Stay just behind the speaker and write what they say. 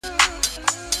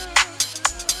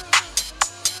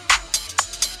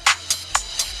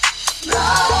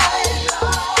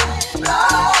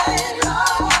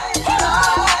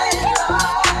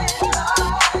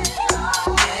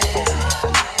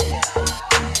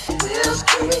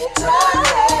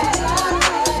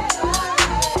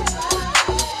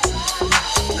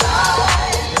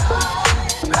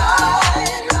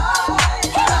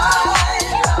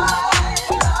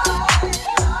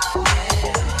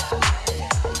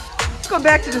Welcome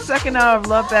back to the second hour of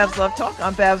Lovebabz Love Talk.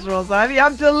 I'm Babz Rawls-Ivy.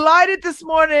 I'm delighted this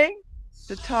morning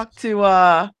to talk to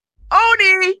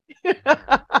Oni.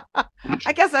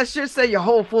 I guess I should say your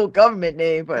whole full government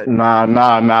name, but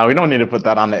Nah. We don't need to put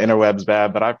that on the interwebs,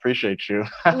 Bab, but I appreciate you.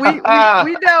 we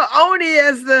know Oni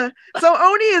as the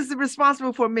Oni is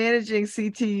responsible for managing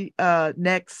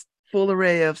CTNext full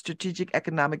array of strategic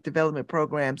economic development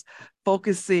programs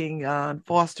focusing on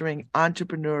fostering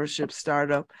entrepreneurship,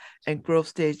 startup, and growth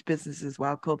stage businesses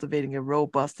while cultivating a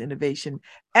robust innovation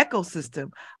ecosystem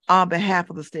on behalf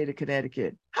of the state of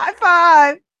Connecticut. High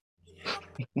five.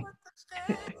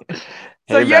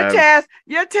 So Hey, Bab.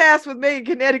 you're tasked with making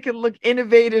Connecticut look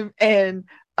innovative and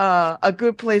a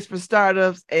good place for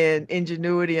startups and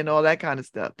ingenuity and all that kind of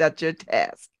stuff. That's your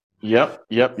task. Yep.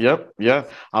 Yeah.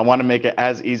 I want to make it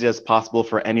as easy as possible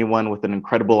for anyone with an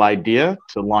incredible idea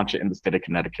to launch it in the state of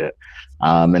Connecticut.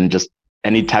 And just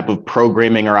any type of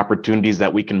programming or opportunities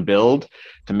that we can build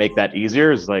to make that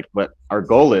easier is like what our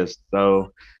goal is.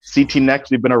 So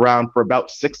CTNext, we've been around for about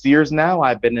 6 years now.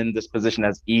 I've been in this position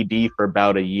as ED for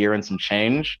about a year and some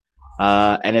change.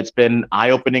 And it's been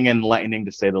eye-opening and enlightening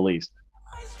to say the least.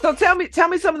 So tell me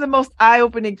some of the most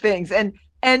eye-opening things, and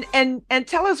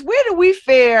tell us, where do we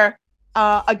fare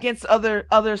against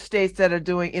other states that are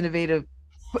doing innovative,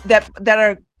 that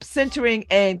are centering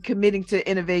and committing to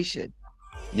innovation?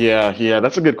 Yeah,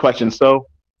 that's a good question. So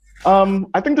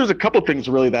I think there's a couple things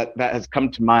really that has come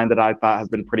to mind that I thought has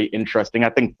been pretty interesting. I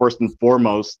think first and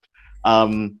foremost,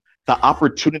 the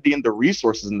opportunity and the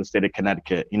resources in the state of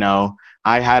Connecticut. You know,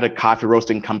 I had a coffee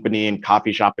roasting company and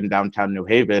coffee shop in downtown New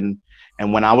Haven.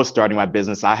 And when I was starting my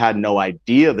business, I had no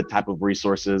idea the type of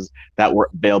resources that were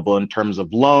available in terms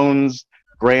of loans,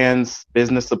 grants,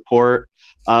 business support.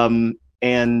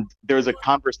 And there's a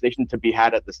conversation to be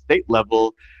had at the state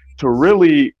level to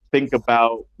really think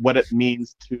about what it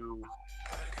means to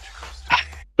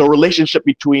the relationship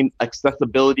between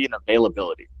accessibility and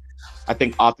availability. I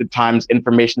think oftentimes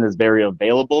information is very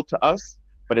available to us,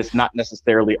 but it's not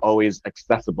necessarily always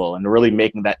accessible. And really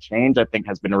making that change, I think,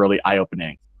 has been really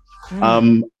eye-opening.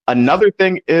 Another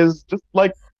thing is just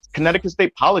like Connecticut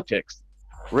state politics,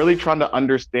 really trying to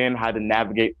understand how to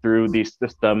navigate through these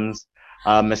systems,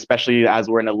 especially as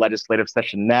we're in a legislative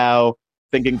session now,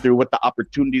 thinking through what the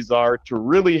opportunities are to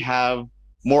really have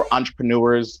more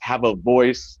entrepreneurs have a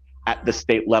voice at the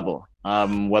state level,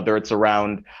 whether it's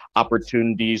around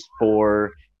opportunities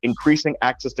for increasing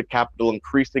access to capital,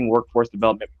 increasing workforce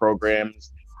development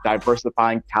programs,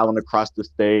 diversifying talent across the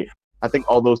state. I think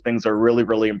all those things are really,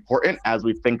 really important as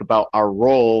we think about our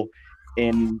role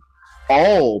in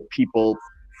all people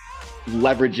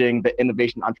leveraging the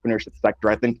innovation entrepreneurship sector.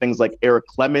 I think things like Eric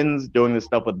Clemens doing this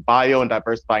stuff with bio and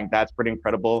diversifying, that's pretty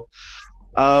incredible.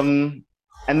 And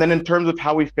then in terms of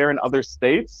how we fare in other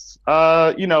states,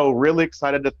 really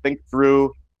excited to think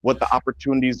through what the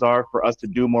opportunities are for us to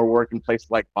do more work in places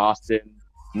like Boston,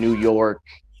 New York,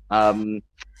 and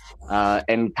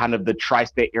kind of the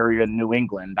tri-state area in New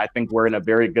England. I think we're in a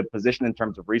very good position in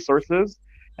terms of resources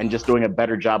and just doing a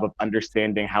better job of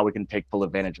understanding how we can take full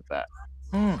advantage of that.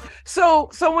 So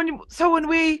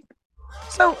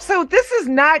this is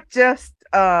not just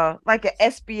like an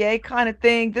SBA kind of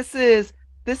thing. This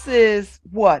is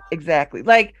what exactly?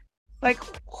 Like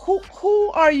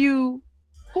who are you,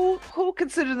 who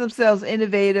consider themselves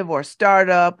innovative or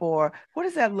startup, or what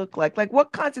does that look like? Like,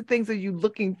 what kinds of things are you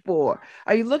looking for?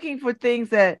 Are you looking for things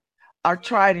that are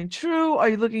tried and true? Are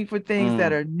you looking for things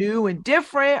that Mm, are new and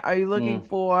different? Are you looking mm.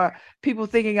 for people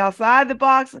thinking outside the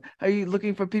box? Are you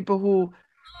looking for people who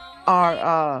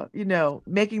are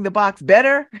making the box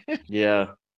better?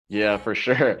 Yeah, for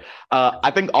sure.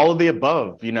 I think all of the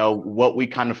above, what we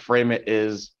kind of frame it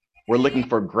is we're looking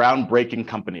for groundbreaking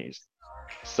companies.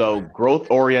 So growth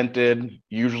oriented,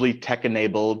 usually tech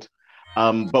enabled.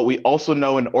 But we also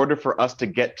know in order for us to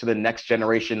get to the next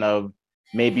generation of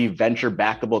maybe venture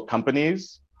backable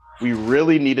companies, we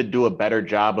really need to do a better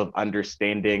job of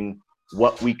understanding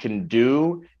what we can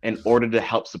do in order to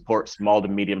help support small to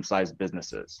medium sized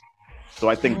businesses. So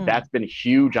I think Mm. that's been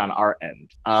huge on our end.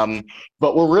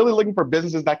 But we're really looking for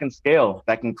businesses that can scale,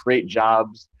 that can create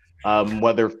jobs,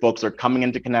 whether folks are coming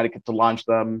into Connecticut to launch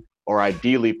them, or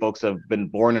ideally folks have been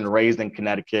born and raised in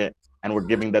Connecticut and we're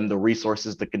giving them the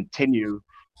resources to continue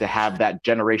to have that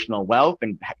generational wealth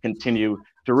and continue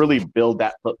to really build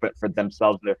that footprint for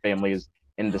themselves and their families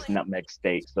in this nutmeg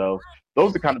state. So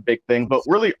those are kind of big things, but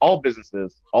really all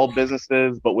businesses,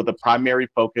 but with a primary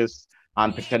focus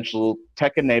on potential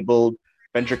tech enabled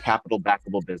venture capital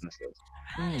backable businesses.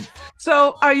 Mm.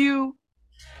 So are you,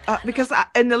 because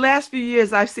in the last few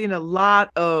years, I've seen a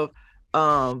lot of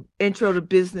intro to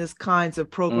business kinds of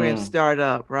programs Mm, start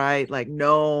up, right? Like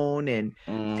known mm,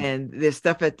 and there's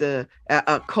stuff at the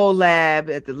collab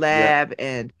at the yeah. lab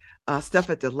and stuff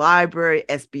at the library,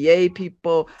 SBA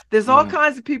people. There's all Mm.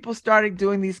 kinds of people starting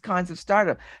doing these kinds of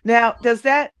startup. Now, does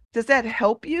that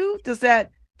help you? Does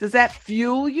that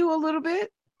fuel you a little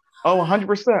bit? Oh,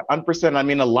 100%, 100%. I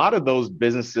mean, a lot of those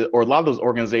businesses or a lot of those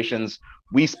organizations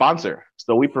we sponsor.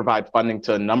 So we provide funding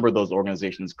to a number of those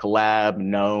organizations, Collab,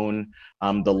 Known,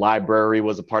 the library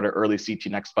was a part of early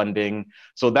CTNext funding.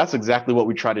 So that's exactly what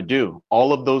we try to do.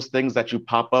 All of those things that you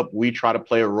pop up, we try to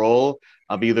play a role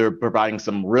of either providing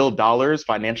some real dollars,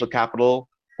 financial capital,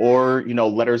 or,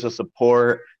 letters of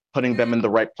support, putting them in the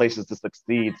right places to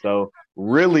succeed. So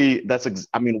really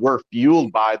I mean, we're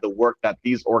fueled by the work that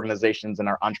these organizations and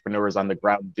our entrepreneurs on the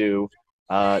ground do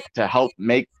to help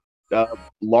make uh,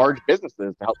 large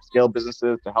businesses, to help scale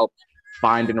businesses, to help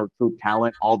find and recruit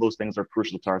talent. All those things are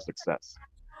crucial to our success.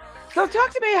 So talk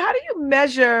to me, how do you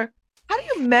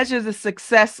measure the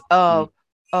success Mm.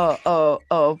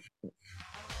 of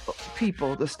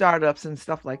people, the startups and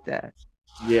stuff like that?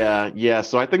 Yeah, yeah.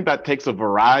 So I think that takes a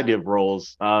variety of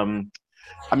roles.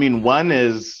 I mean, one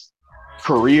is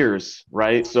careers,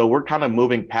 right? So we're kind of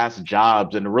moving past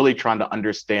jobs and really trying to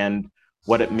understand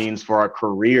what it means for our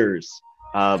careers,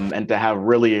 and to have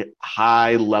really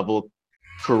high level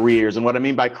careers. And what I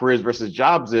mean by careers versus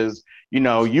jobs is,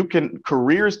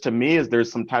 careers to me is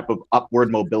there's some type of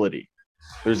upward mobility.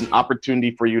 There's an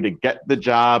opportunity for you to get the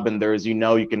job, and there's, you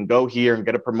can go here and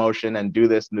get a promotion and do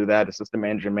this and do that, assistant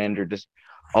manager, just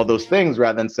all those things,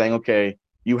 rather than saying, okay,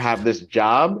 you have this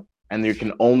job and you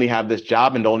can only have this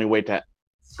job, and the only way to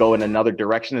go in another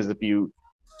direction is if you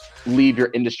leave your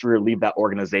industry or leave that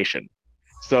organization.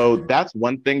 So that's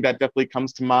one thing that definitely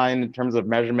comes to mind in terms of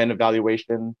measurement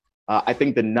evaluation. I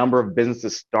think the number of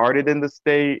businesses started in the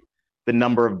state, the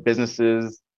number of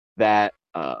businesses that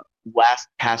last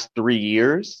past 3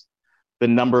 years, the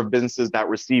number of businesses that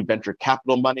receive venture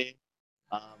capital money,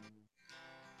 um,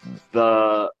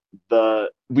 the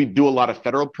we do a lot of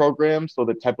federal programs, so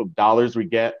the type of dollars we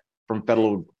get from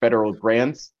federal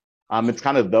grants, it's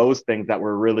kind of those things that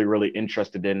we're really really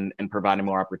interested in providing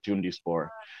more opportunities for.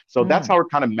 So that's Mm. how we're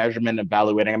kind of measurement and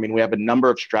evaluating. I mean, we have a number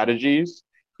of strategies.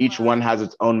 Each one has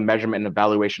its own measurement and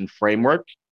evaluation framework,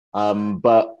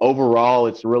 but overall,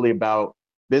 it's really about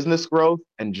business growth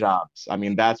and jobs. I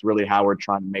mean, that's really how we're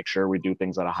trying to make sure we do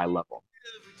things at a high level.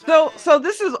 So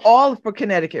this is all for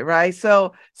Connecticut, right?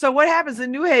 So what happens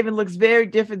in New Haven looks very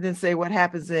different than say what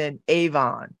happens in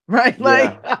Avon, right? Yeah,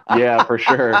 Like yeah, for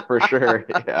sure, for sure.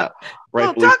 Yeah, so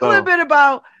rightfully talk a little so. bit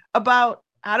about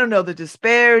I don't know the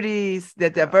disparities, the Yeah.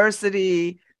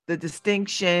 diversity, the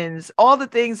distinctions, all the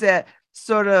things that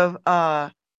sort of uh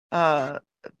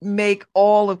make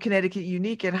all of Connecticut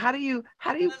unique. And how do you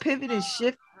pivot and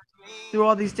shift through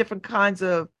all these different kinds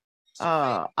of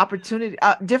opportunity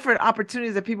different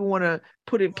opportunities that people want to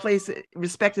put in place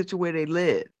respective to where they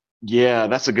live? Yeah,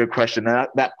 that's a good question.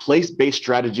 That place-based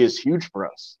strategy is huge for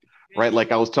us, right?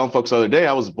 Like I was telling folks the other day,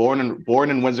 I was born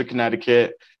in Windsor,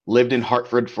 Connecticut, lived in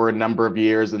Hartford for a number of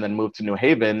years, and then moved to New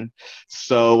Haven.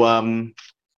 So,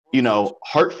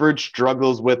 Hartford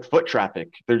struggles with foot traffic.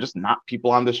 There's just not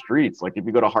people on the streets. Like if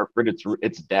you go to Hartford,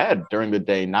 it's dead during the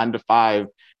day, 9 to 5,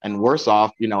 and worse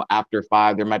off, after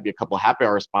 5, there might be a couple happy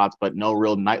hour spots, but no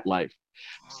real nightlife.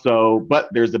 So, but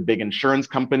there's the big insurance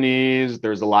companies.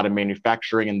 There's a lot of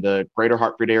manufacturing in the greater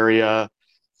Hartford area.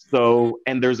 So,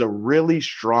 and there's a really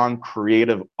strong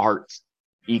creative arts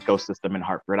ecosystem in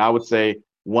Hartford. I would say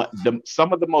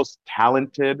some of the most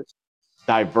talented,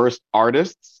 diverse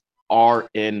artists are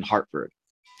in Hartford.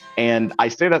 And I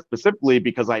say that specifically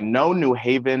because I know New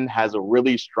Haven has a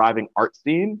really striving art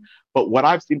scene. But what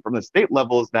I've seen from the state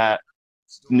level is that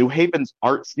New Haven's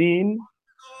art scene,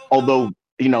 although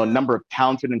a number of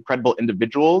talented, incredible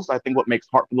individuals, I think what makes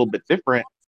Hartford a little bit different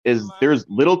is there's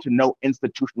little to no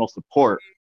institutional support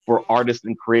for artists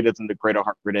and creatives in the greater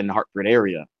Hartford and Hartford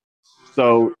area.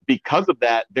 So because of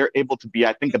that, they're able to be,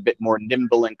 I think, a bit more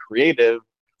nimble and creative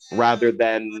rather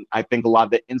than I think a lot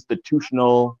of the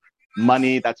institutional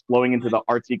money that's flowing into the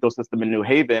arts ecosystem in New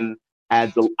Haven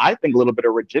adds, I think, a little bit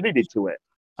of rigidity to it,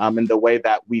 in the way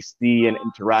that we see and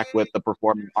interact with the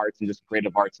performing arts and just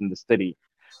creative arts in the city.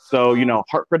 So,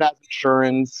 Hartford has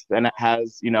insurance and it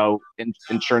has,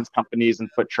 insurance companies and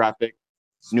foot traffic.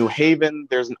 New Haven,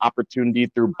 there's an opportunity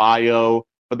through bio,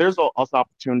 but there's also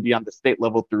opportunity on the state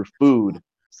level through food.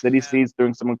 City Seeds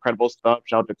doing some incredible stuff.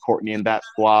 Shout out to Courtney and that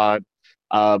squad.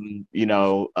 Um, you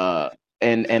know, uh,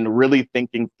 and really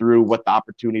thinking through what the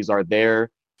opportunities are there.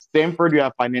 Stanford, you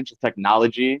have financial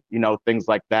technology, things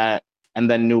like that. And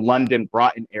then New London,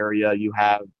 Broughton area, you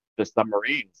have the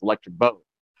submarines, electric boat.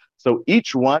 So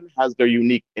each one has their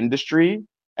unique industry.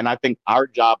 And I think our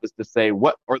job is to say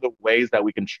what are the ways that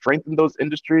we can strengthen those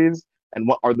industries and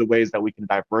what are the ways that we can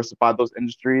diversify those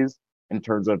industries in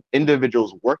terms of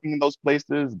individuals working in those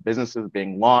places, businesses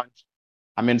being launched.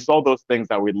 I mean, it's all those things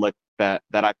that we look that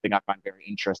I think I find very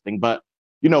interesting. But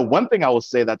one thing I will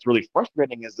say that's really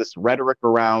frustrating is this rhetoric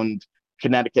around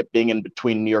Connecticut being in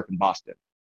between New York and Boston.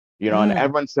 And Mm.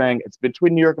 everyone's saying it's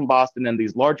between New York and Boston and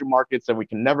these larger markets and we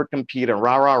can never compete and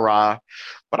rah, rah, rah.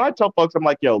 But I tell folks, I'm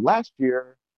like, yo, last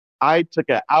year I took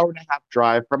an hour and a half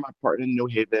drive from my apartment in New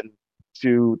Haven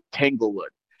to Tanglewood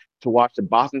to watch the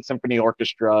Boston Symphony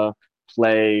Orchestra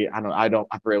play. I forget,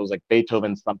 it was like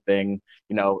Beethoven something.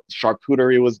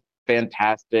 Charcuterie was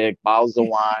fantastic, bottles of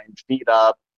wine, feet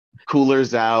up,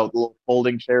 coolers out, little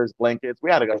folding chairs, blankets.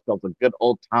 We had ourselves a good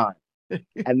old time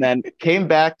and then came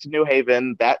back to New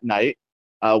Haven that night,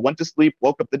 went to sleep,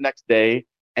 woke up the next day,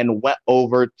 and went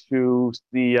over to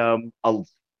see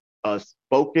a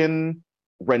spoken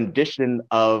rendition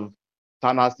of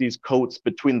Ta-Nehisi's Coats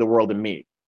Between the World and Me.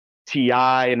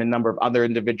 T.I. and a number of other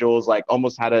individuals like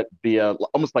almost had it be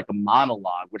almost like a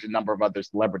monologue with a number of other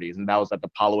celebrities, and that was at the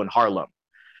Apollo in Harlem.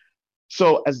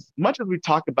 So as much as we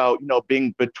talk about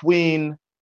being between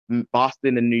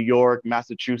Boston and New York,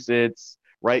 Massachusetts,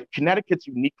 right? Connecticut's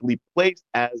uniquely placed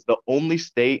as the only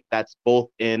state that's both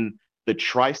in the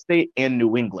tri-state and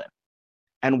New England.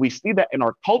 And we see that in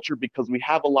our culture because we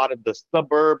have a lot of the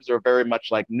suburbs are very much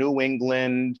like New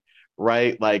England,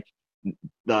 right? Like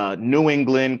the New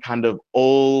England kind of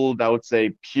old, I would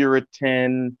say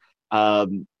Puritan,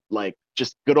 like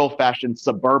just good old fashioned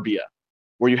suburbia,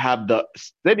 where you have the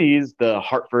cities, the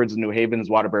Hartfords, New Havens,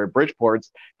 Waterbury, Bridgeports,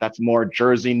 that's more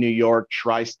Jersey, New York,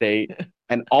 tri-state,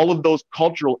 and all of those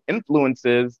cultural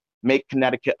influences make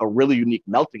Connecticut a really unique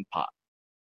melting pot.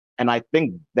 And I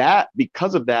think that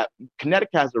because of that,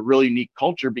 Connecticut has a really unique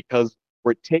culture because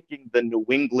we're taking the New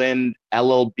England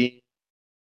LLB,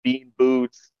 Bean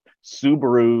Boots,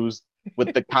 Subarus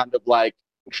with the kind of like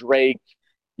Drake,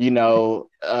 21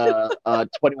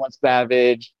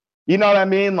 Savage, you know what I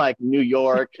mean? Like New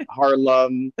York,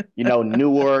 Harlem,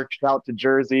 Newark, shout to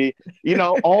Jersey,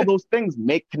 all those things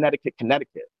make Connecticut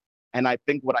Connecticut. And I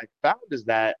think what I found is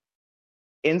that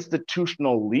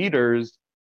institutional leaders,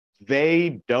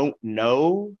 they don't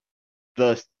know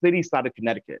the city side of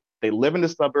Connecticut. They live in the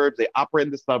suburbs, they operate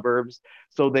in the suburbs,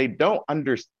 so they don't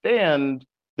understand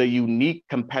the unique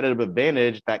competitive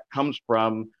advantage that comes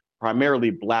from primarily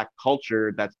Black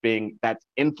culture that's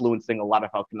influencing a lot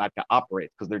of how Connecticut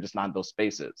operates because they're just not in those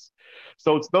spaces.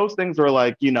 So it's those things where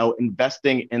like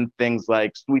investing in things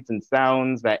like Sweets and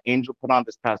Sounds that Angel put on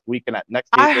this past weekend at Next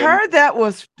I Haven. heard that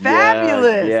was Yeah,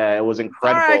 fabulous. yeah, it was Sorry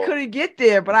I incredible. couldn't get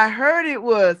there, but I heard it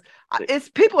was. It's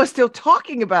people are still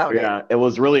talking about it. Yeah, it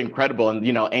was really incredible. And,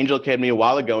 Angel came to me a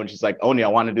while ago and she's like, Oni, I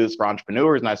want to do this for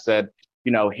entrepreneurs. And I said,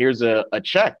 here's a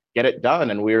check, get it done.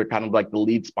 And we were kind of like the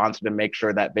lead sponsor to make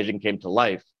sure that vision came to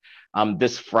life.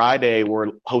 This Friday,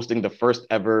 we're hosting the first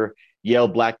ever Yale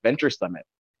Black Venture Summit,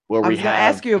 where I we was going to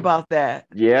have, ask you about that.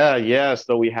 yeah, yeah.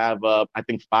 So we have, I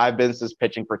think, 5 businesses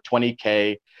pitching for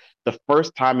 20K. The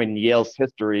first time in Yale's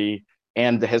history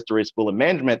and the history of School of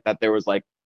Management that there was like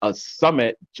a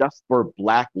summit just for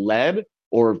Black led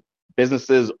or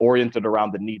businesses oriented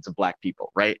around the needs of Black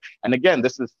people, right? And again,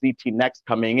 this is CTNext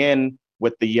coming in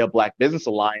with the Yale Black Business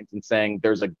Alliance and saying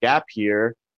there's a gap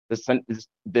here.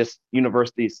 This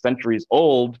university is centuries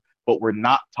old, but we're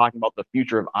not talking about the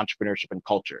future of entrepreneurship and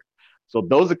culture. So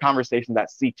those are conversations that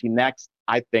CTNext,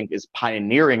 I think, is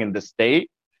pioneering in the state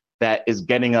that is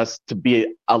getting us to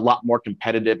be a lot more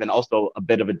competitive and also a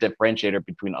bit of a differentiator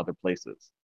between other places.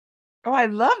 Oh, I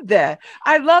love that.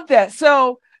 I love that.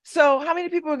 So how many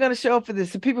people are going to show up for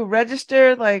this? Do people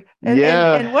register? Like, and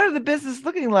Yeah, what are the business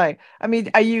looking like? I mean,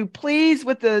 are you pleased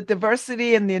with the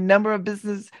diversity and the number of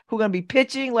business who are going to be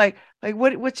pitching? Like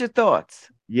what's your thoughts?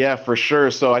 yeah, for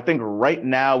sure. So I think right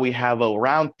now we have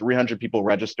around 300 people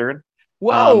registered.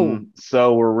 Whoa,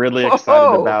 So we're really excited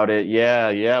whoa. about it.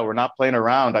 Yeah, yeah, we're not playing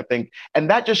around. I think, and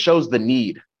that just shows the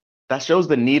need. That shows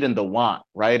the need and the want,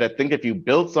 right? I think if you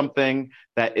build something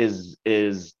that is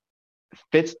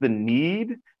fits the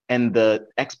need and the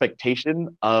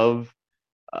expectation of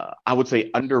I would say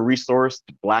under-resourced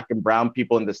Black and brown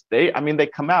people in the state, I mean, they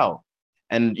come out.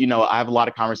 And I have a lot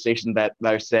of conversations that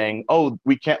are saying, "Oh,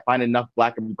 we can't find enough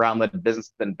Black and brown-led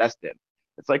businesses to invest in."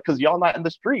 It's like because y'all not in the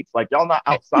streets, like y'all not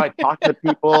outside talking to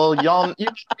people, y'all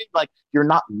like you're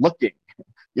not looking,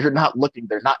 you're not looking.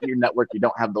 They're not in your network. You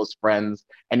don't have those friends,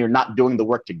 and you're not doing the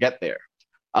work to get there.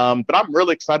 But I'm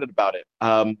really excited about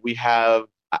it. We have,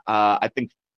 I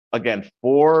think, again,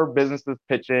 4 businesses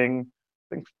pitching.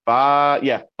 think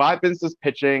five businesses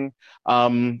pitching,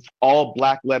 all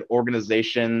Black-led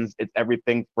organizations. It's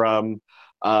everything from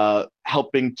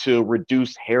helping to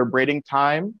reduce hair braiding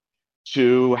time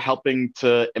to helping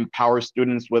to empower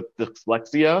students with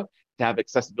dyslexia to have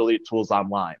accessibility tools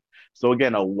online. So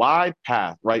again, a wide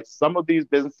path, right? Some of these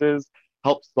businesses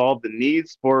help solve the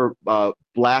needs for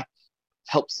Black,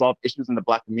 help solve issues in the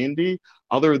Black community.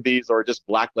 Other of these are just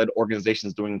Black-led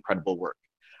organizations doing incredible work.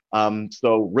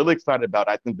 So really excited about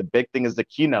it. I think the big thing is the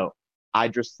keynote.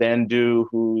 Idris Sandhu,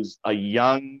 who's a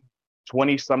young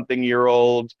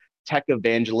 20-something-year-old tech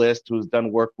evangelist who's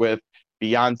done work with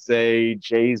Beyonce,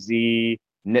 Jay-Z.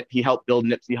 He helped build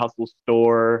Nipsey Hussle's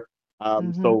store.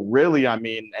 So really, I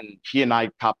mean, and he and I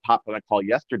popped on a call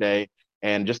yesterday,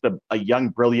 and just a young,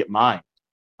 brilliant mind.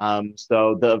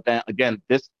 So the event again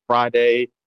this Friday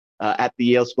at the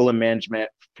Yale School of Management,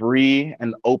 free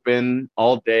and open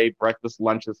all day. Breakfast,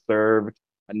 lunch is served.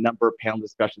 A number of panel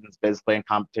discussions, business plan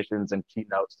competitions, and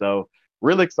keynotes. So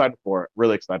really excited for it.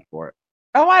 Really excited for it.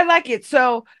 Oh, I like it.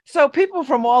 So people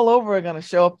from all over are gonna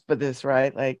show up for this,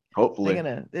 right? Like Hopefully,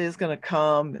 they're just gonna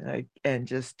come and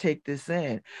just take this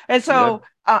in. And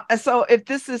yeah, so if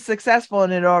this is successful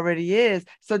and it already is,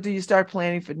 so do you start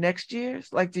planning for next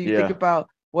year's? Like, do you think yeah, about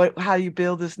how you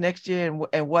build this next year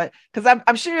and what? Because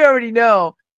I'm sure you already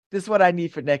know this is what I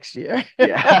need for next year.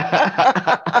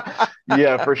 yeah,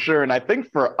 yeah, for sure. And I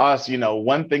think for us,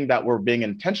 one thing that we're being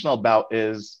intentional about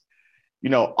is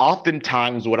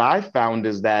oftentimes what I found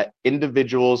is that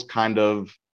individuals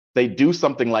they do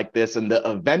something like this and the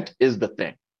event is the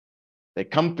thing. They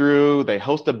come through, they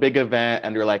host a big event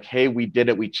and they're like, hey, we did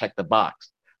it, we checked the box.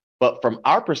 But from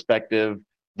our perspective,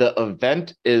 the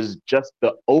event is just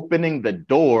the opening the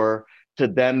door to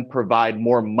then provide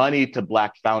more money to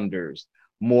Black founders,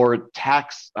 more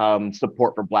tax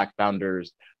support for Black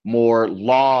founders, more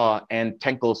law and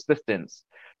technical assistance.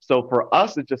 So for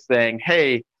us, it's just saying,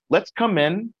 hey, let's come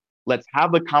in, let's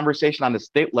have the conversation on the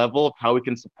state level of how we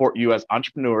can support you as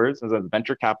entrepreneurs, as a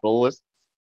venture capitalist,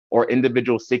 or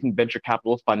individuals seeking venture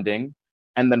capital funding.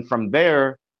 And then from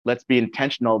there, let's be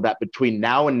intentional that between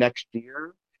now and next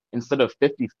year, instead of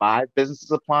 55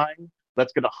 businesses applying,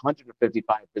 let's get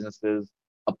 155 businesses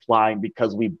applying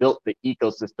because we built the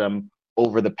ecosystem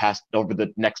over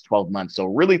the next 12 months. So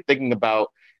really thinking about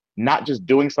not just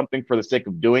doing something for the sake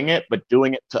of doing it, but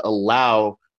doing it to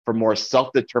allow for more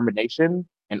self-determination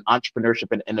and entrepreneurship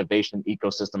and innovation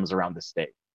ecosystems around the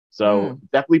state. So Mm.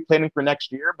 definitely planning for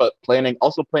next year, but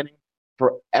also planning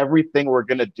for everything we're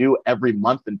going to do every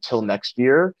month until next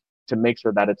year to make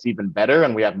sure that it's even better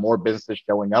and we have more businesses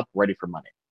showing up ready for money.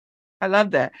 I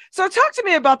love that. So talk to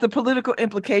me about the political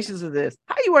implications of this.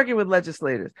 How are you working with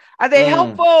legislators? Are they Mm,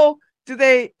 helpful? Do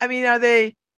they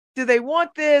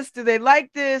want this? Do they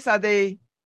like this? Are they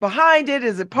behind it?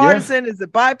 Is it yeah. partisan? Is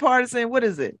it bipartisan? What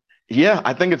is it? Yeah,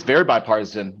 I think it's very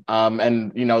bipartisan.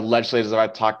 And legislators that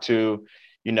I've talked to,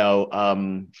 you know,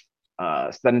 um,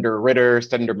 Senator Ritter,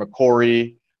 Senator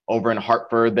McCory over in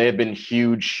Hartford, they have been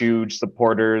huge, huge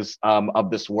supporters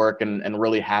of this work, and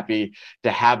really happy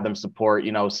to have them support,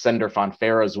 Senator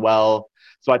Fonfara as well.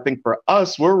 So I think for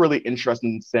us, we're really interested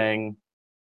in saying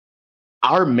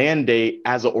our mandate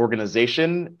as an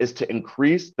organization is to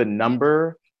increase the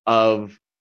number of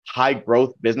high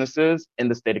growth businesses in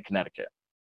the state of Connecticut.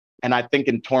 And I think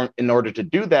in order to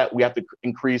do that, we have to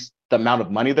increase the amount of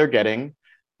money they're getting,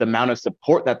 the amount of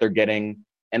support that they're getting,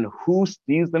 and who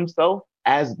sees themselves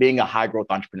as being a high growth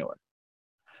entrepreneur.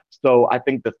 So I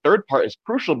think the third part is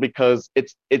crucial because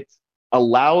it's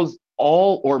allows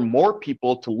all or more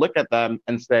people to look at them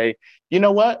and say, you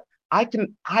know what? I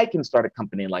can start a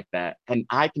company like that and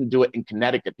I can do it in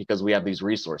Connecticut because we have these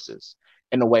resources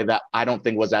in a way that I don't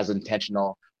think was as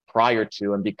intentional prior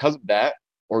to. And because of that,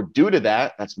 or due to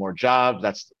that, that's more jobs,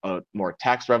 that's more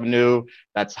tax revenue,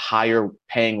 that's higher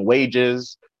paying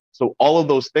wages. So all of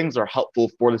those things are helpful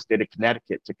for the state of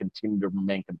Connecticut to continue to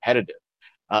remain competitive.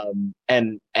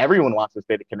 And everyone wants the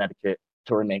state of Connecticut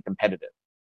to remain competitive.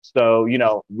 So,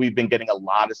 we've been getting a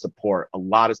lot of support, and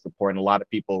a lot of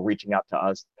people reaching out to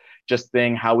us, just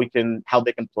saying how they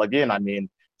can plug in. I mean,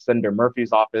 Senator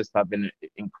Murphy's office have been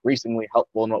increasingly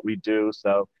helpful in what we do.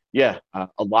 So, yeah,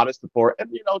 a lot of support, and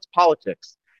it's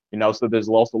politics. So there's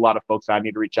also a lot of folks I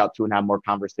need to reach out to and have more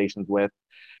conversations with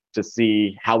to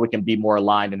see how we can be more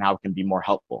aligned and how we can be more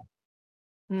helpful.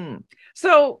 Hmm.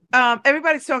 So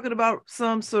everybody's talking about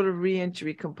some sort of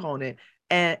reentry component,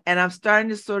 and I'm starting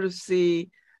to sort of see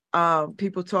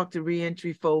people talk to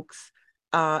reentry folks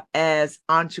as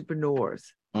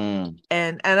entrepreneurs, Mm,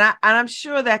 and I'm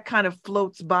sure that kind of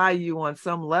floats by you on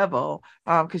some level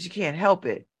because you can't help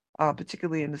it.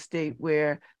 particularly in the state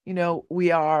where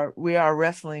we are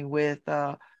wrestling with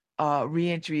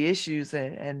reentry issues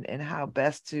and how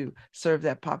best to serve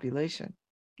that population.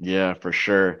 Yeah, for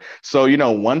sure. So,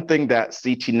 one thing that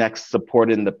CTNext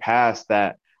supported in the past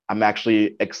that I'm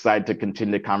actually excited to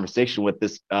continue the conversation with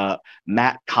this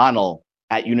Matt Connell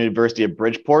at University of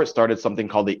Bridgeport started something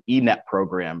called the ENET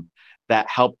program that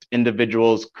helped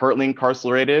individuals currently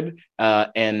incarcerated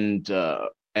and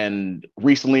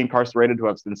recently incarcerated who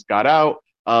have since got out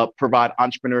provide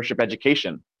entrepreneurship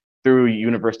education through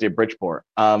University of Bridgeport.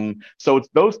 So it's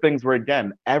those things where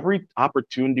again, every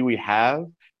opportunity we have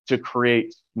to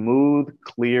create smooth,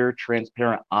 clear,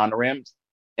 transparent on ramps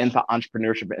into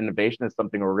entrepreneurship and innovation is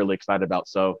something we're really excited about.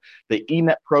 So the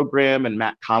ENET program and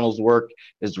Matt Connell's work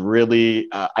is really,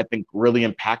 I think, really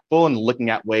impactful and looking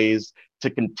at ways to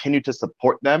continue to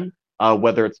support them,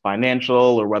 whether it's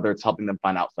financial or whether it's helping them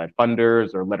find outside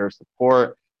funders or letter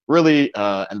support. Really,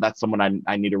 and that's someone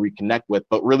I need to reconnect with,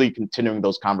 but really continuing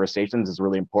those conversations is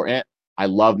really important. I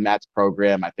love Matt's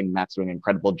program. I think Matt's doing an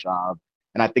incredible job.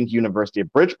 And I think University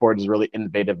of Bridgeport is really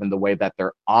innovative in the way that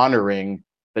they're honoring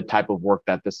the type of work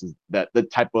that this is, that the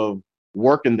type of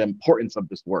work and the importance of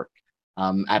this work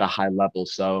at a high level.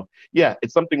 So yeah,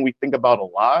 it's something we think about a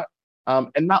lot.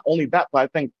 And not only that, but I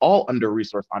think all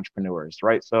under-resourced entrepreneurs,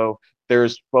 right? So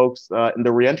there's folks in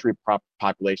the reentry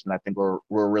population I think we're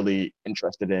really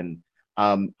interested in.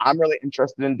 I'm really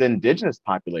interested in the indigenous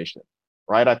population,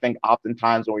 right? I think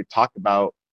oftentimes when we talk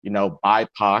about,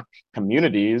 BIPOC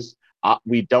communities,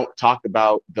 we don't talk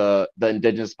about the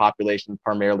indigenous population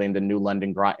primarily in the New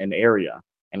London Groton area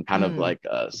and kind of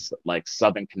Mm. like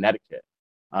Southern Connecticut.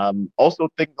 Also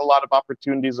think a lot of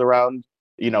opportunities around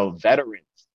veterans,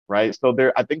 right? So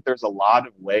I think there's a lot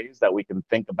of ways that we can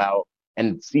think about,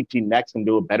 and CTNext can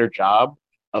do a better job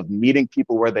of meeting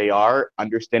people where they are,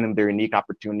 understanding their unique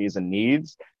opportunities and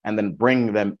needs, and then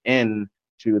bringing them in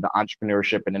to the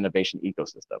entrepreneurship and innovation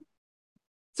ecosystem.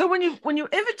 So when you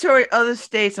inventory other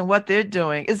states and what they're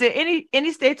doing, is there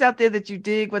any states out there that you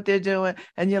dig what they're doing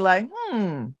and you're like,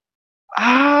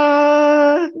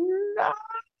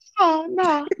 No, no,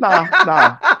 no, no,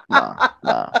 no, no,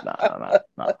 no, no, no,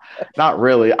 no, not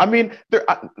really. I mean,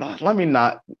 let me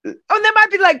not. Oh, there might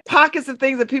be like pockets of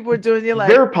things that people are doing. You're like,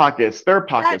 There are pockets. There are that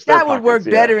pockets. There are that would pockets. work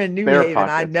Yeah, better in New there are Haven,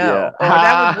 I pockets. Yeah. know, or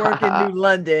that would work in New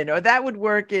London, or that would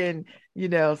work in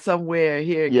somewhere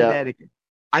here in Yeah. Connecticut.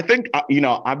 I think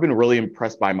I've been really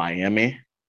impressed by Miami,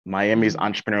 Miami's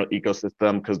Mm. entrepreneurial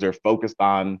ecosystem because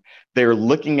they're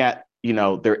looking at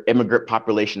their immigrant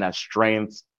population as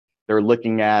strengths. They're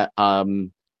looking at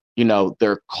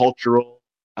their cultural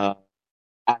uh,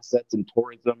 assets and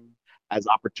tourism as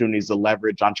opportunities to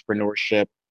leverage entrepreneurship.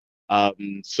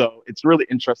 So it's really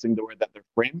interesting the way that they're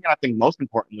framing. And I think most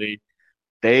importantly,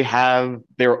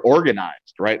 they're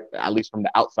organized, right? At least from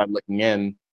the outside looking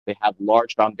in, they have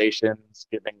large foundations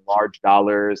giving large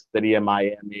dollars, city of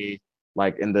Miami,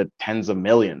 like in the tens of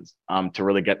millions, to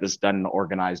really get this done in an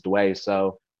organized way.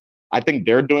 So I think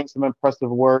they're doing some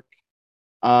impressive work.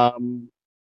 Um,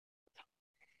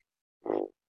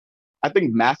 I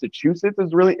think Massachusetts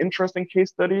is a really interesting case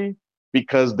study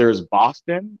because there's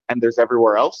Boston and there's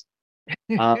everywhere else.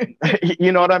 You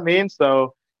know what I mean?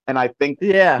 So, and I think,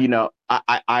 Yeah.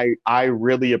 I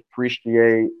really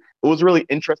appreciate, it was really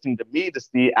interesting to me to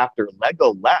see after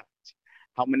Lego left,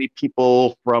 how many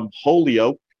people from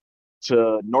Holyoke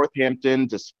to Northampton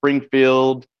to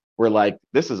Springfield were like,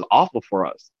 this is awful for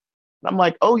us. And I'm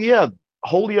like, oh yeah,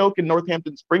 Holyoke and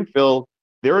Northampton, Springfield,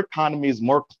 their economy is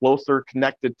more closer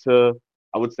connected to,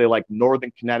 I would say, like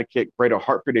Northern Connecticut, Greater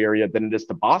Hartford area than it is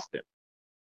to Boston.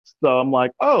 So I'm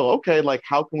like, oh, okay, like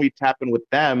how can we tap in with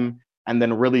them and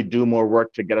then really do more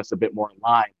work to get us a bit more in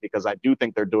line? Because I do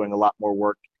think they're doing a lot more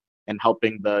work in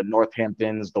helping the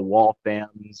Northamptons, the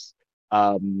Walthams,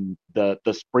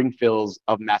 the Springfields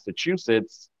of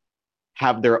Massachusetts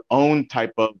have their own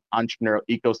type of entrepreneurial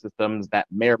ecosystems that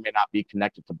may or may not be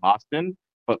connected to Boston,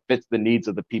 but fits the needs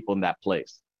of the people in that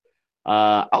place.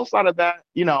 Outside of that,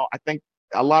 I think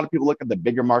a lot of people look at the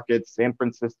bigger markets, San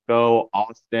Francisco,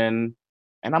 Austin,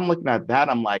 and I'm looking at that.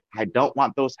 I'm like, I don't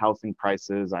want those housing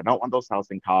prices. I don't want those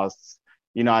housing costs.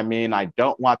 You know what I mean? I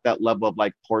don't want that level of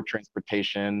like poor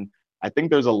transportation. I think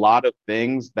there's a lot of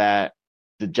things that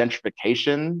the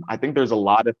gentrification, I think there's a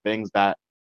lot of things that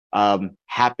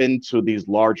happen to these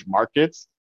large markets,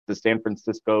 the San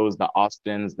Franciscos, the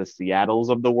Austins, the Seattles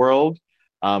of the world,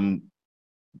 um,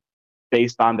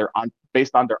 based on their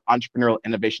entrepreneurial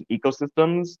innovation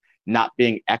ecosystems not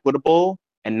being equitable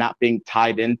and not being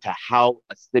tied into how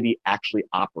a city actually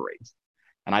operates.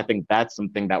 And I think that's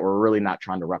something that we're really not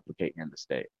trying to replicate here in the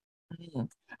state. Mm.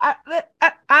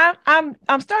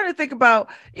 I'm starting to think about,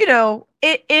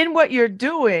 in what you're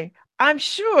doing. I'm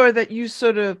sure that you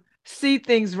sort of see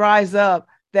things rise up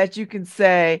that you can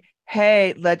say,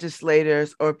 hey,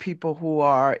 legislators or people who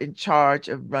are in charge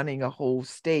of running a whole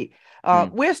state,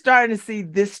 Mm. we're starting to see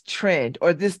this trend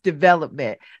or this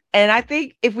development. And I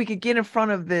think if we could get in front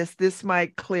of this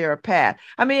might clear a path.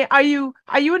 I mean, are you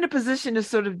in a position to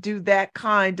sort of do that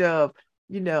kind of,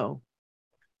 you know,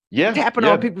 Yeah, tapping on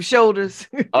yeah. people's shoulders?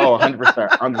 Oh, 100%,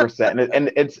 100%.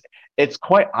 And it's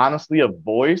quite honestly a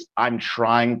voice I'm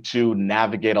trying to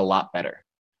navigate a lot better.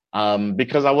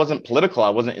 Because I wasn't political. I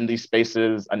wasn't in these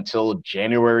spaces until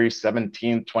January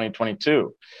 17th,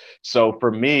 2022. So for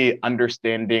me,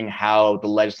 understanding how the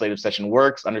legislative session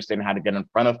works, understanding how to get in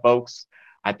front of folks,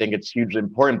 I think it's hugely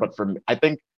important. But for me, I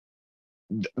think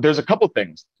there's a couple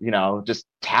things, just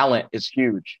talent is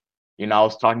huge. I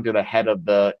was talking to the head of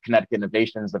the Connecticut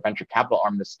Innovations, the venture capital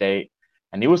arm of the state,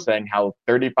 and he was saying how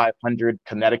 3,500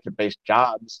 Connecticut based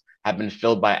jobs have been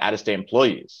filled by out of state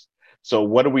employees. So,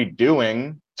 what are we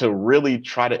doing to really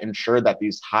try to ensure that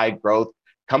these high growth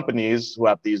companies who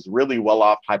have these really well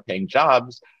off, high paying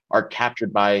jobs are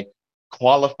captured by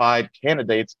qualified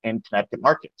candidates in Connecticut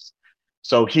markets?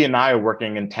 So, he and I are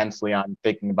working intensely on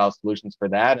thinking about solutions for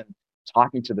that. And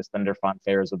talking to the Senator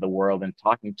Fonfairs of the world and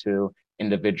talking to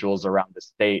individuals around the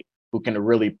state who can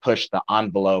really push the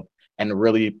envelope and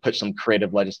really put some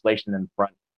creative legislation in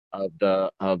front of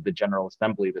the General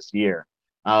Assembly this year.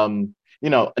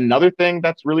 Another thing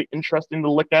that's really interesting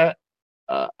to look at,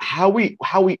 how we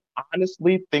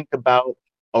honestly think about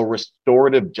a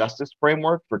restorative justice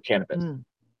framework for cannabis.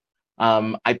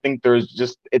 Mm, I think there's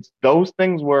just it's those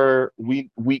things where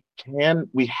we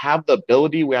have the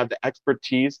ability, we have the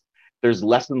expertise. There's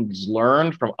lessons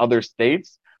learned from other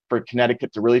states for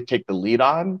Connecticut to really take the lead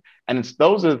on, and it's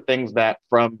those are the things that,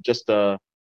 from just a,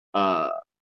 a,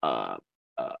 a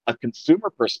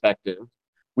consumer perspective,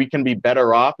 we can be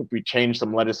better off if we change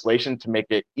some legislation to make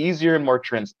it easier and more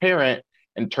transparent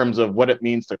in terms of what it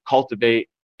means to cultivate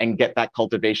and get that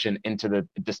cultivation into the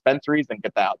dispensaries and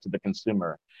get that out to the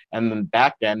consumer. And then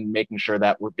back end, making sure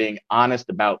that we're being honest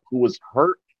about who was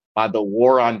hurt by the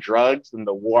war on drugs and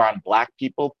the war on Black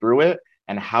people through it,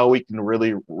 and how we can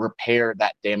really repair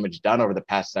that damage done over the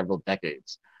past several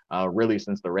decades, really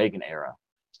since the Reagan era.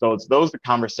 So it's those the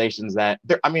conversations that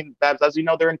I mean, as you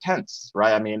know, they're intense,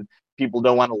 right? I mean, people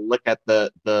don't want to look at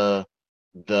the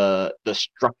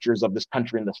structures of this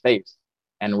country in the face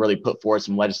and really put forward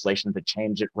some legislation to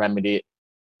change it, remedy it,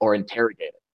 or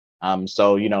interrogate it.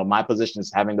 So my position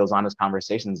is having those honest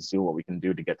conversations to see what we can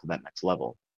do to get to that next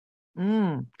level.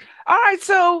 mm. All right,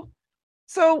 so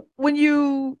when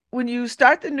you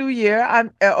start the new year,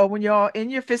 or when you're in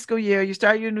your fiscal year, you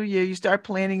start your new year, you start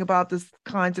planning about the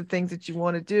kinds of things that you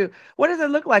want to do. What does it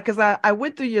look like? Because I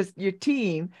went through your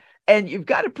team, and you've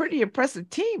got a pretty impressive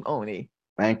team, Oni.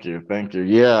 Thank you, thank you.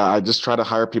 Yeah, I just try to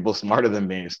hire people smarter than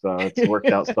me, so it's worked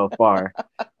out so far.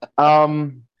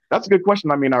 That's a good question.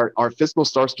 I mean, our fiscal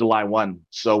starts July 1,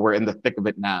 so we're in the thick of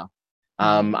it now.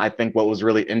 Mhm. I think what was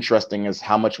really interesting is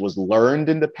how much was learned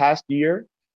in the past year,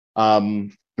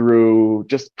 through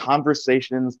just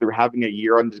conversations, through having a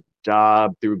year on the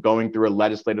job, through going through a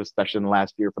legislative session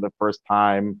last year for the first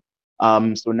time.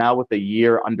 So now with a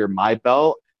year under my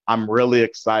belt, I'm really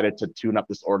excited to tune up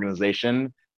this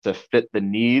organization to fit the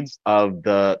needs of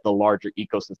the larger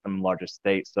ecosystem, larger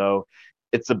state. So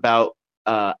it's about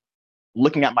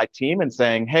looking at my team and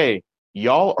saying, hey,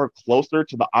 y'all are closer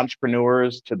to the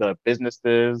entrepreneurs, to the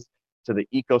businesses, to the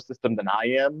ecosystem than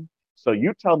I am. So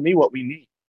you tell me what we need.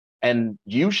 And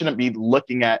you shouldn't be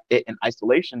looking at it in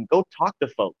isolation. Go talk to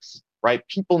folks, right?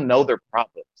 People know their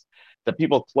problems. The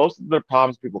people closest to their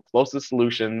problems, people closest to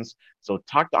solutions. So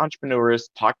talk to entrepreneurs,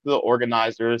 talk to the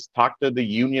organizers, talk to the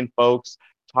union folks,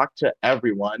 talk to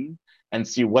everyone and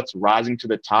see what's rising to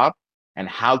the top and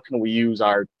how can we use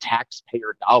our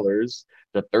taxpayer dollars,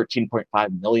 the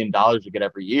 $13.5 million we get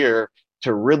every year,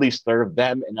 to really serve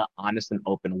them in an honest and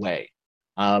open way.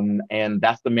 And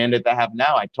that's the mandate that I have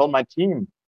now. I told my team,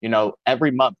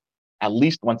 every month, at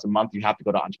least once a month, you have to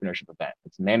go to entrepreneurship event.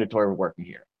 It's mandatory working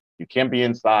here. You can't be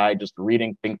inside just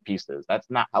reading think pieces. That's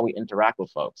not how we interact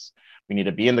with folks. We need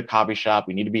to be in the coffee shop.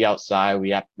 We need to be outside. We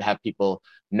have to have people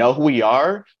know who we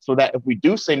are so that if we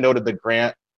do say no to the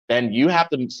grant, then you have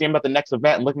to see them at the next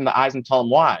event and look in the eyes and tell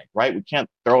them why, right? We can't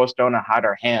throw a stone and hide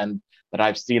our hand that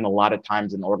I've seen a lot of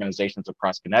times in organizations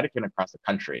across Connecticut and across the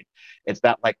country. It's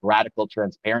that like radical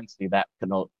transparency that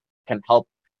can help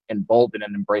embolden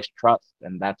and embrace trust.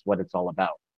 And that's what it's all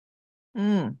about.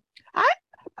 Mm. I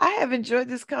I have enjoyed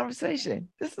this conversation.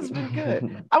 This has been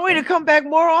good. I want you to come back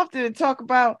more often and talk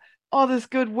about all this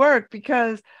good work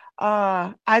because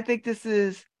I think this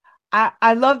is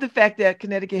I love the fact that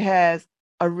Connecticut has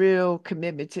a real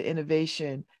commitment to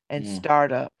innovation and Mm,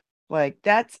 startup. Like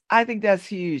that's I think that's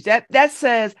huge. That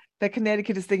says that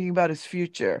Connecticut is thinking about its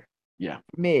future yeah,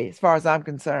 for me, as far as I'm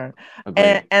concerned.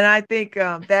 agreed. And I think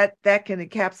that can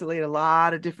encapsulate a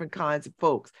lot of different kinds of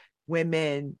folks,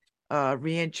 women,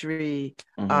 reentry,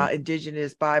 Hmm.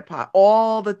 indigenous, BIPOC,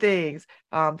 all the things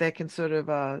that can sort of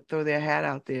throw their hat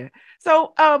out there.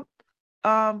 So,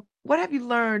 what have you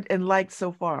learned and liked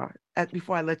so far?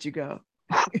 Before I let you go,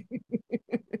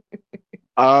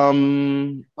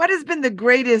 Um, what has been the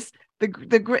greatest,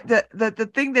 the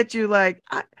thing that you like?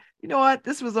 You know what?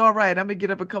 This was all right. I'm gonna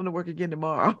get up and come to work again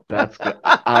tomorrow. that's good.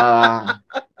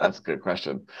 That's a good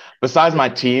question. Besides my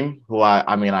team, who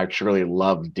I mean, I truly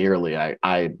love dearly.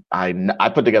 I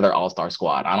put together all-star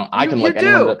squad. I can You look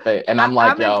anyone in do. the face, and I'm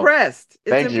like, I'm yo, impressed.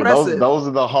 It's thank you. Those impressive. those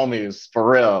are the homies for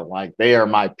real. Like they are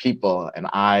my people, and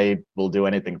I will do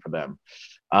anything for them.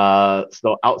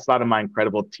 So outside of my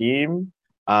incredible team,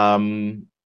 um,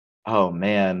 oh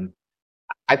man,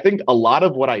 I think a lot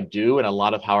of what I do and a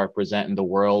lot of how I present in the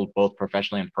world, both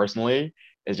professionally and personally,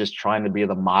 is just trying to be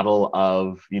the model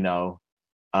of,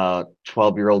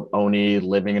 12-year-old Oni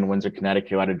living in Windsor, Connecticut,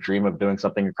 who had a dream of doing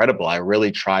something incredible. I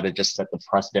really try to just set the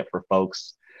precedent for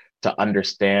folks to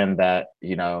understand that,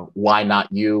 why not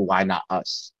you? Why not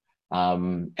us?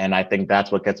 And I think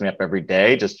that's what gets me up every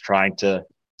day, just trying to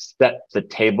set the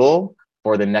table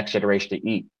for the next generation to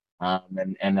eat.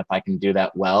 And if I can do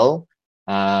that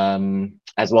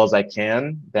as well as I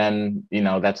can, then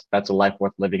that's a life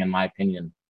worth living, in my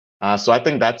opinion. So I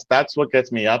think that's what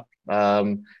gets me up.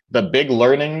 The big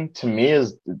learning to me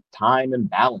is time and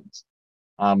balance.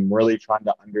 Really trying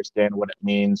to understand what it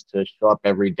means to show up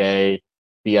every day,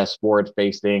 be as forward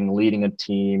facing, leading a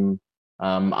team,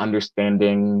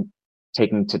 understanding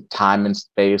taking to time and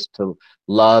space to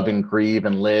love and grieve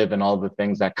and live and all the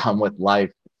things that come with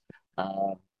life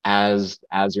uh, as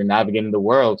you're navigating the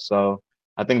world. So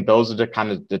I think those are the kind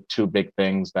of the two big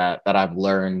things that I've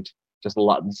learned just a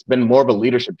lot. It's been more of a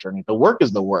leadership journey. The work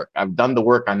is the work. I've done the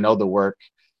work. I know the work.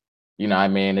 I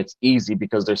mean, it's easy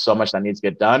because there's so much that needs to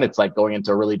get done. It's like going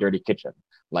into a really dirty kitchen.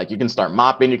 Like you can start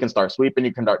mopping, you can start sweeping,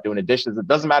 you can start doing the dishes. It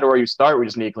doesn't matter where you start. We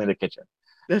just need to clean the kitchen.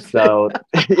 That's it. So,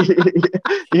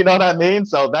 you know what I mean?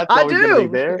 So that's I always going to be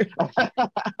do. there.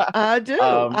 I do.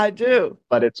 um, I do.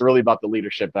 but it's really about the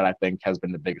leadership that I think has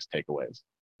been the biggest takeaways.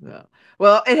 No.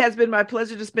 Well, it has been my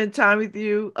pleasure to spend time with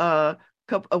you. A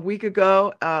week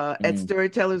ago at Mm,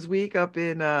 Storytellers Week up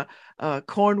in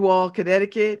Cornwall,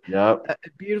 Connecticut. yep.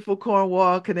 Beautiful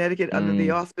Cornwall, Connecticut, under the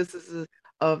Mm, auspices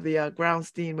of the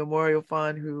Brownstein Memorial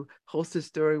Fund, who hosted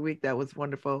Story Week. That was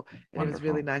wonderful, and it was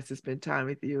really wonderful. nice to spend time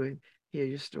with you and hear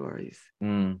your stories.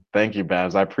 Thank you,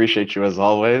 Babs. I appreciate you as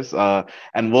always.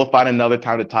 And we'll find another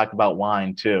time to talk about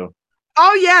wine too.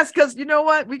 Oh yes, because you know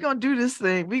what? We're gonna do this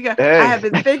thing. I Hey. have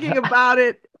been thinking about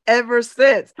it ever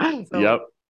since. So Yep.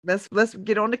 let's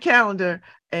get on the calendar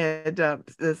and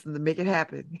let's make it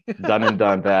happen. Done and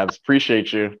done, Babs.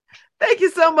 Appreciate you. Thank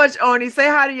you so much, Oni. Say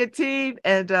hi to your team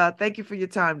and thank you for your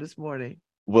time this morning.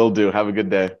 Will do. Have a good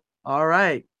day. All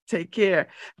right. Take care.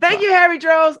 Thank Bye. you, Harry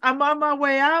Drones. I'm on my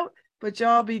way out, but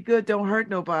y'all be good. Don't hurt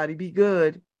nobody. Be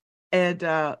good. And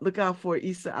look out for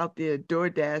Issa out there door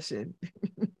dashing.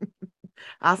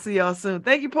 I'll see y'all soon.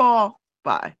 Thank you, Paul.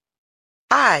 Bye.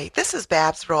 Hi, this is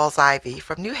Babs Rawls Ivy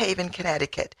from New Haven,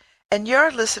 Connecticut, and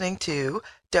you're listening to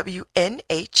WNHHLP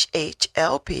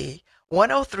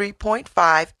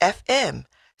 103.5 FM,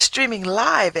 streaming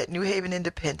live at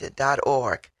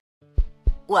newhavenindependent.org.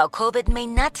 While COVID may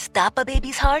not stop a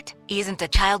baby's heart, isn't a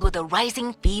child with a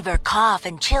rising fever, cough,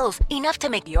 and chills enough to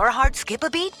make your heart skip a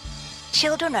beat?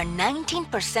 Children are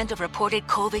 19% of reported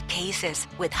COVID cases,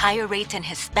 with higher rates in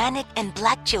Hispanic and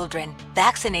Black children.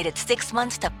 Vaccinated 6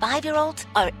 months to 5-year-olds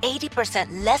are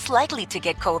 80% less likely to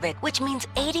get COVID, which means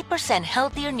 80%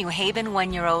 healthier New Haven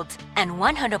 1-year-olds and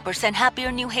 100%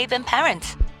 happier New Haven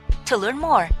parents. To learn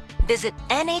more, visit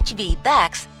nhvvax.org.